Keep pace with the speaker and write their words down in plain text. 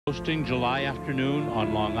Hosting July afternoon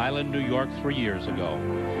on Long Island, New York 3 years ago.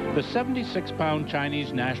 The 76-pound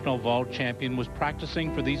Chinese national vault champion was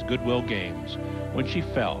practicing for these Goodwill Games when she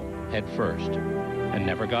fell head first and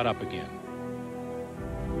never got up again.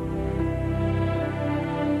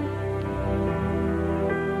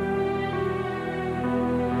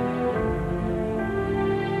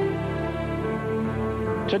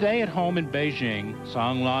 Today at home in Beijing,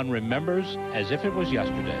 Songlan remembers as if it was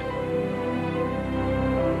yesterday.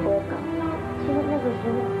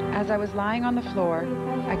 As I was lying on the floor,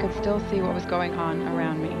 I could still see what was going on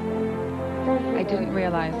around me. I didn't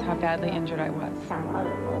realize how badly injured I was.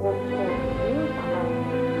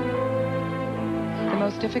 The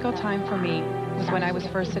most difficult time for me was when I was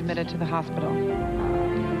first admitted to the hospital.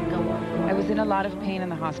 I was in a lot of pain in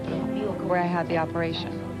the hospital where I had the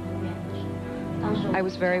operation. I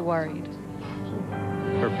was very worried.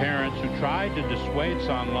 Her parents, who tried to dissuade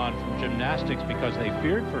Songlan from gymnastics because they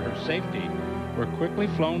feared for her safety, were quickly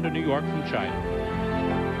flown to New York from China.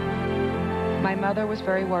 My mother was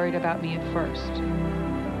very worried about me at first.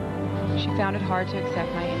 She found it hard to accept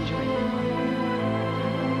my injury.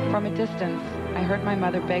 From a distance, I heard my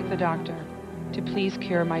mother beg the doctor to please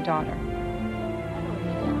cure my daughter.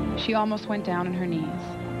 She almost went down on her knees.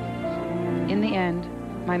 In the end,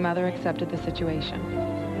 my mother accepted the situation.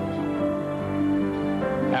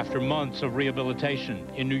 After months of rehabilitation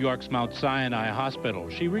in New York's Mount Sinai Hospital,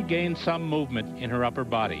 she regained some movement in her upper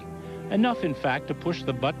body. Enough, in fact, to push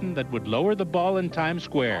the button that would lower the ball in Times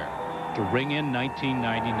Square to ring in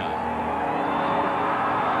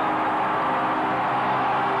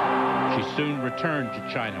 1999. She soon returned to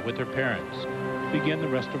China with her parents to begin the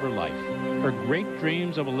rest of her life. Her great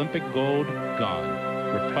dreams of Olympic gold gone,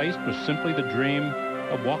 replaced with simply the dream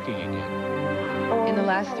of walking again. In the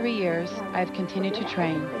last 3 years, I've continued to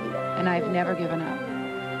train, and I've never given up.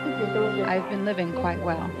 I've been living quite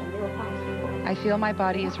well. I feel my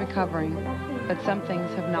body is recovering, but some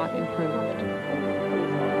things have not improved.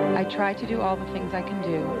 I try to do all the things I can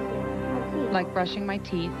do, like brushing my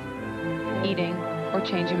teeth, eating, or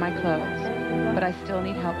changing my clothes, but I still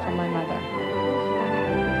need help from my mother.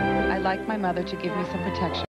 I'd like my mother to give me some protection.